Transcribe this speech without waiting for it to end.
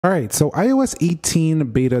All right, so iOS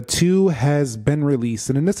 18 Beta 2 has been released,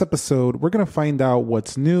 and in this episode, we're going to find out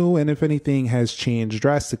what's new and if anything has changed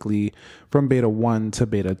drastically from Beta 1 to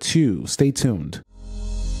Beta 2. Stay tuned.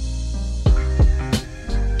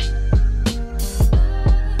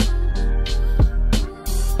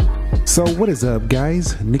 So what is up,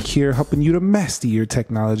 guys? Nick here, helping you to master your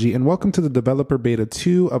technology, and welcome to the developer beta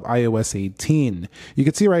 2 of iOS 18. You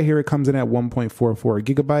can see right here it comes in at 1.44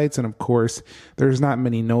 gigabytes, and of course there's not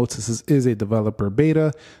many notes. This is a developer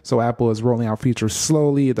beta, so Apple is rolling out features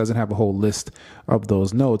slowly. It doesn't have a whole list of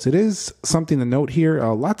those notes. It is something to note here,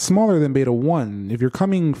 a lot smaller than beta 1. If you're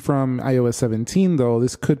coming from iOS 17 though,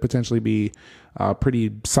 this could potentially be a pretty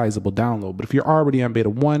sizable download. But if you're already on beta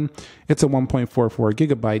 1, it's a 1.44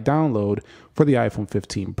 gigabyte download for the iPhone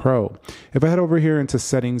 15 Pro. If I head over here into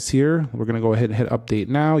settings here, we're going to go ahead and hit update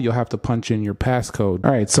now. You'll have to punch in your passcode.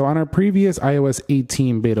 All right, so on our previous iOS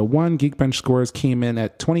 18 beta 1, Geekbench scores came in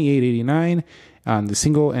at 2889 on the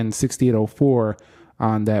single and 6804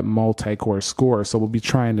 on that multi-core score. So we'll be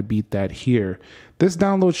trying to beat that here. This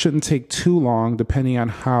download shouldn't take too long depending on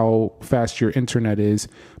how fast your internet is,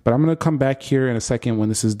 but I'm going to come back here in a second when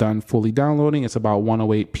this is done fully downloading. It's about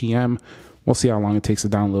 1:08 p.m. We'll see how long it takes to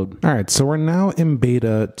download. All right, so we're now in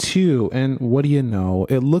beta 2, and what do you know?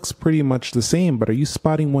 It looks pretty much the same, but are you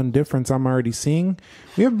spotting one difference I'm already seeing?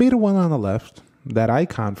 We have beta 1 on the left, that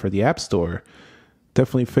icon for the App Store.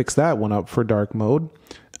 Definitely fix that one up for dark mode.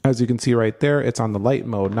 As you can see right there, it's on the light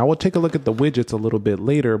mode. Now we'll take a look at the widgets a little bit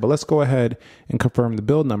later, but let's go ahead and confirm the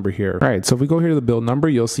build number here. All right, so if we go here to the build number,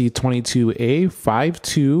 you'll see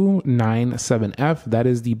 22A5297F. That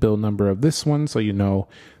is the build number of this one, so you know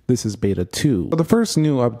this is beta 2. So the first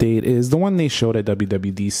new update is the one they showed at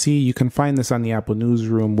WWDC. You can find this on the Apple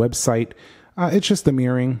Newsroom website. It's just the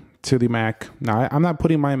mirroring to the Mac. Now, I'm not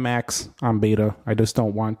putting my Macs on beta. I just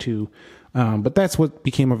don't want to, but that's what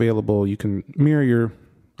became available. You can mirror your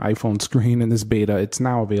iPhone screen in this beta. It's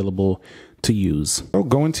now available to use. So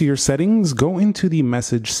go into your settings, go into the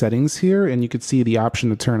message settings here, and you can see the option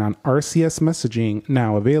to turn on RCS messaging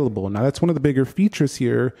now available. Now that's one of the bigger features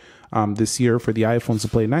here this year for the iPhones to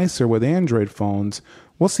play nicer with Android phones.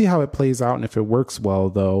 We'll see how it plays out and if it works well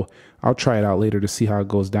though. I'll try it out later to see how it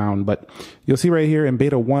goes down, but you'll see right here in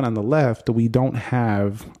beta 1 on the left, we don't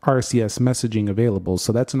have RCS messaging available.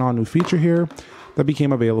 So that's an all new feature here that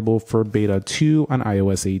became available for beta 2 on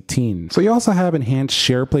iOS 18. So you also have enhanced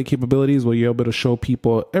share play capabilities where you're able to show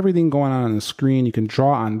people everything going on the screen. You can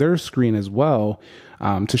draw on their screen as well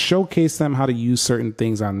to showcase them how to use certain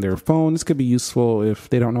things on their phone. This could be useful if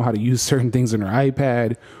they don't know how to use certain things on their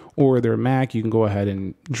iPad or their Mac. You can go ahead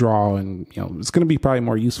and draw, and it's going to be probably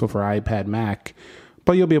more useful for iPad, Mac,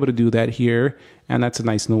 but you'll be able to do that here. And that's a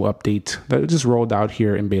nice new update that just rolled out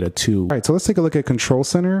here in beta 2. All right, so let's take a look at Control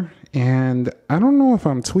Center. And I don't know if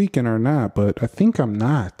I'm tweaking or not, but I think I'm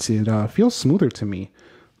not. It feels smoother to me.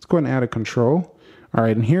 Let's go ahead and add a control. All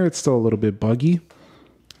right, and here it's still a little bit buggy.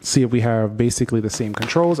 See if we have basically the same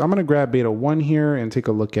controls. I'm going to grab beta 1 here and take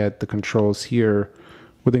a look at the controls here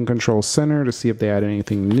within Control Center to see if they add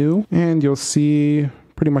anything new. And you'll see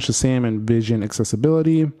pretty much the same in Vision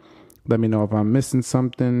Accessibility. Let me know if I'm missing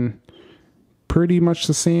something. Pretty much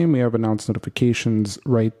the same. We have announced notifications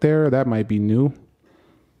right there. That might be new,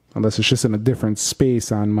 unless it's just in a different space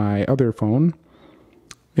on my other phone.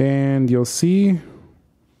 And you'll see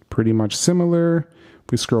pretty much similar.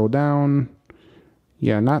 If we scroll down,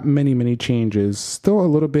 yeah, not many changes. Still a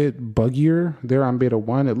little bit buggier there on beta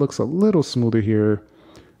 1. It looks a little smoother here.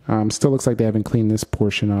 Still looks like they haven't cleaned this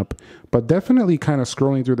portion up, but definitely kind of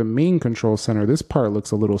scrolling through the main Control Center, this part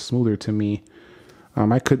looks a little smoother to me.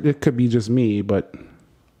 It could be just me, but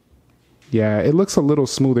yeah, it looks a little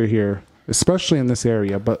smoother here, especially in this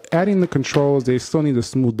area. But adding the controls, they still need to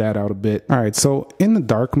smooth that out a bit. All right, so in the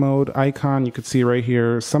dark mode icon, you can see right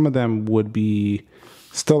here, some of them would be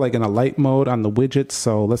still like in a light mode on the widgets.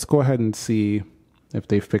 So let's go ahead and see if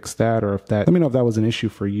they fix that, or if that, let me know if that was an issue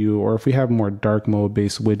for you, or if we have more dark mode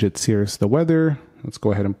based widgets here. So the weather, let's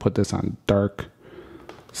go ahead and put this on dark.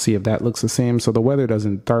 See if that looks the same. So the weather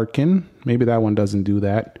doesn't darken. Maybe that one doesn't do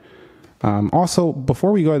that. Also,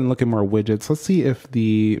 before we go ahead and look at more widgets, let's see if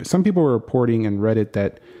some people were reporting in Reddit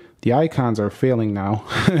that the icons are failing now.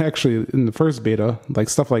 Actually, in the first beta, like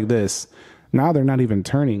stuff like this, now they're not even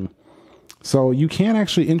turning. So you can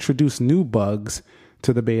actually introduce new bugs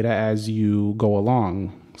to the beta as you go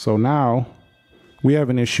along. So now we have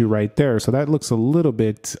an issue right there. So that looks a little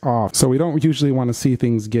bit off. So we don't usually want to see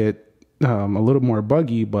things get a little more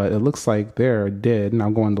buggy, but it looks like there it did. Now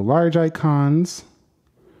going to large icons,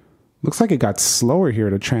 looks like it got slower here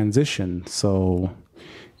to transition. So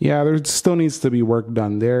yeah, there still needs to be work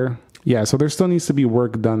done there. Yeah, so there still needs to be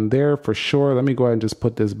work done there for sure. Let me go ahead and just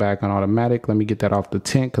put this back on automatic. Let me get that off the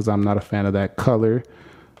tint because I'm not a fan of that color.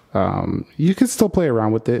 You can still play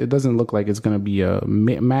around with it. It doesn't look like it's going to be a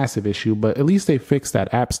massive issue, but at least they fixed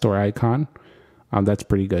that App Store icon. That's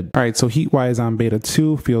pretty good. All right, so heat-wise on beta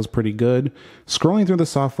 2 feels pretty good. Scrolling through the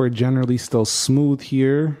software generally still smooth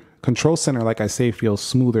here. Control Center, like I say, feels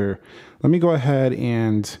smoother. Let me go ahead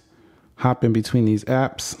and hop in between these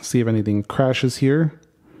apps, see if anything crashes here.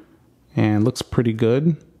 And looks pretty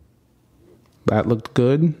good. That looked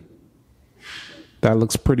good. That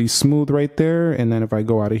looks pretty smooth right there. And then if I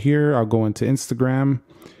go out of here, I'll go into Instagram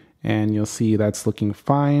and you'll see that's looking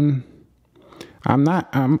fine.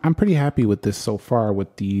 I'm pretty happy with this so far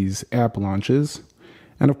with these app launches.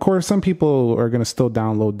 And of course, some people are going to still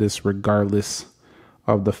download this regardless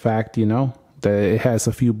of the fact, you know, that it has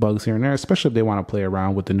a few bugs here and there, especially if they want to play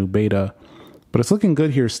around with the new beta. But it's looking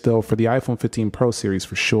good here still for the iPhone 15 Pro series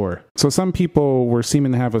for sure. So some people were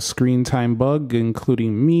seeming to have a screen time bug,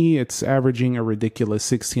 including me. It's averaging a ridiculous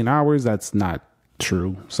 16 hours. That's not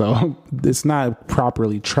true. So it's not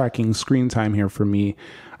properly tracking screen time here for me.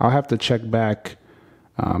 I'll have to check back.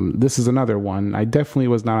 This is another one. I definitely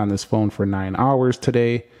was not on this phone for 9 hours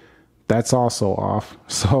today. That's also off.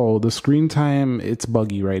 So the screen time, it's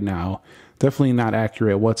buggy right now. Definitely not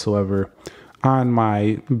accurate whatsoever on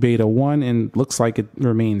my beta 1, and looks like it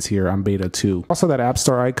remains here on beta 2. Also, that App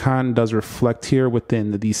Store icon does reflect here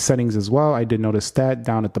within these settings as well. I did notice that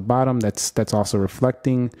down at the bottom. That's also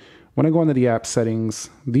reflecting. When I go into the app settings,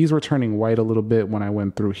 these were turning white a little bit when I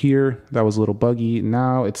went through here. That was a little buggy.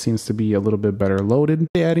 Now it seems to be a little bit better loaded. Are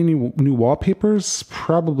they adding new wallpapers?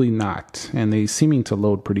 Probably not. And they seeming to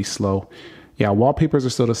load pretty slow. Yeah, wallpapers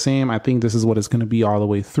are still the same. I think this is what it's going to be all the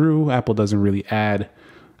way through. Apple doesn't really add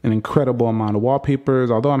an incredible amount of wallpapers,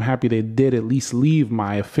 although I'm happy they did at least leave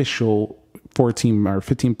my official 14 or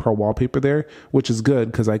 15 Pro wallpaper there, which is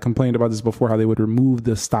good because I complained about this before, how they would remove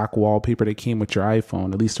the stock wallpaper that came with your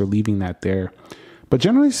iPhone. At least they're leaving that there. But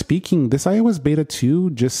generally speaking, this iOS beta 2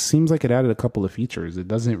 just seems like it added a couple of features. It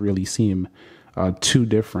doesn't really seem too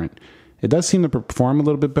different. It does seem to perform a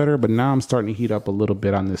little bit better, but now I'm starting to heat up a little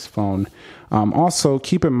bit on this phone. Also,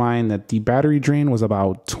 keep in mind that the battery drain was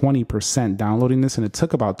about 20% downloading this, and it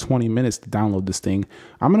took about 20 minutes to download this thing.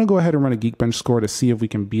 I'm going to go ahead and run a Geekbench score to see if we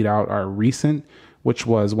can beat out our recent, which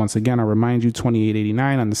was, once again, I'll remind you,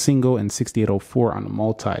 2889 on the single and 6804 on the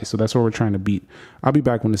multi. So that's what we're trying to beat. I'll be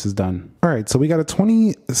back when this is done. All right, so we got a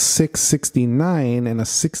 2669 and a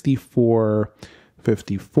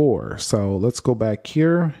 6454. So let's go back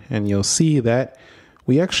here and you'll see that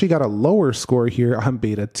we actually got a lower score here on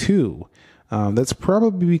beta 2. That's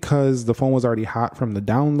probably because the phone was already hot from the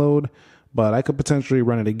download, but I could potentially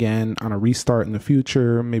run it again on a restart in the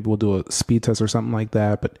future. Maybe we'll do a speed test or something like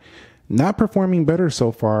that, but not performing better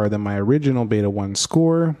so far than my original beta 1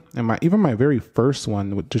 score, and even my very first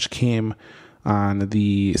one, which just came on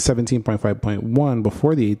the 17.5.1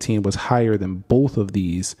 before the 18, was higher than both of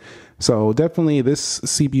these. So definitely this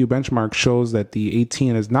CPU benchmark shows that the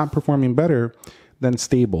 18 is not performing better than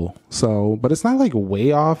stable. So, but it's not like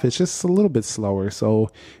way off, it's just a little bit slower.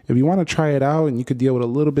 So if you want to try it out and you could deal with a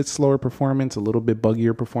little bit slower performance, a little bit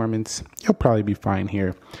buggier performance, you'll probably be fine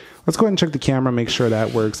here. Let's go ahead and check the camera, make sure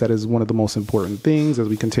that works. That is one of the most important things as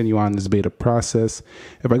we continue on this beta process.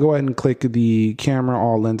 If I go ahead and click the camera,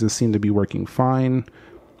 all lenses seem to be working fine.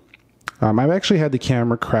 I've actually had the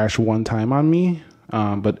camera crash one time on me,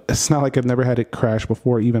 but it's not like I've never had it crash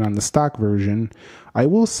before, even on the stock version. I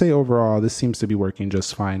will say overall, this seems to be working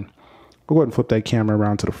just fine. We'll go ahead and flip that camera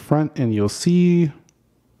around to the front and you'll see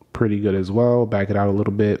pretty good as well. Back it out a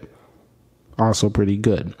little bit. Also pretty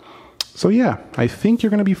good. So yeah, I think you're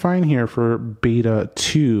going to be fine here for beta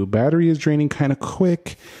 2. Battery is draining kind of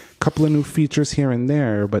quick. Couple of new features here and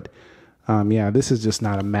there, but yeah, this is just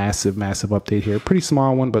not a massive update here. Pretty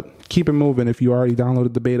small one, but keep it moving if you already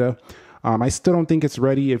downloaded the beta. I still don't think it's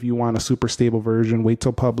ready. If you want a super stable version, wait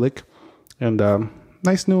till public. And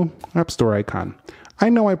nice new App Store icon. I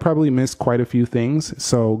know I probably missed quite a few things,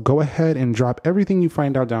 so go ahead and drop everything you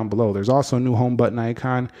find out down below. There's also a new home button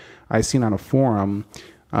icon I seen on a forum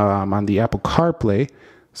on the Apple CarPlay.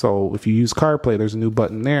 So if you use CarPlay, there's a new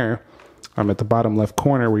button there at the bottom left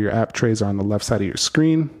corner where your app trays are on the left side of your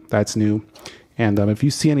screen. That's new. And if you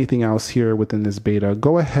see anything else here within this beta,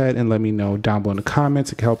 go ahead and let me know down below in the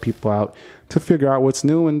comments. It can help people out to figure out what's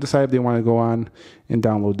new and decide if they want to go on and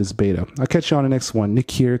download this beta. I'll catch you on the next one. Nick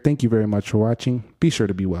here. Thank you very much for watching. Be sure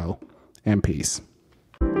to be well, and peace.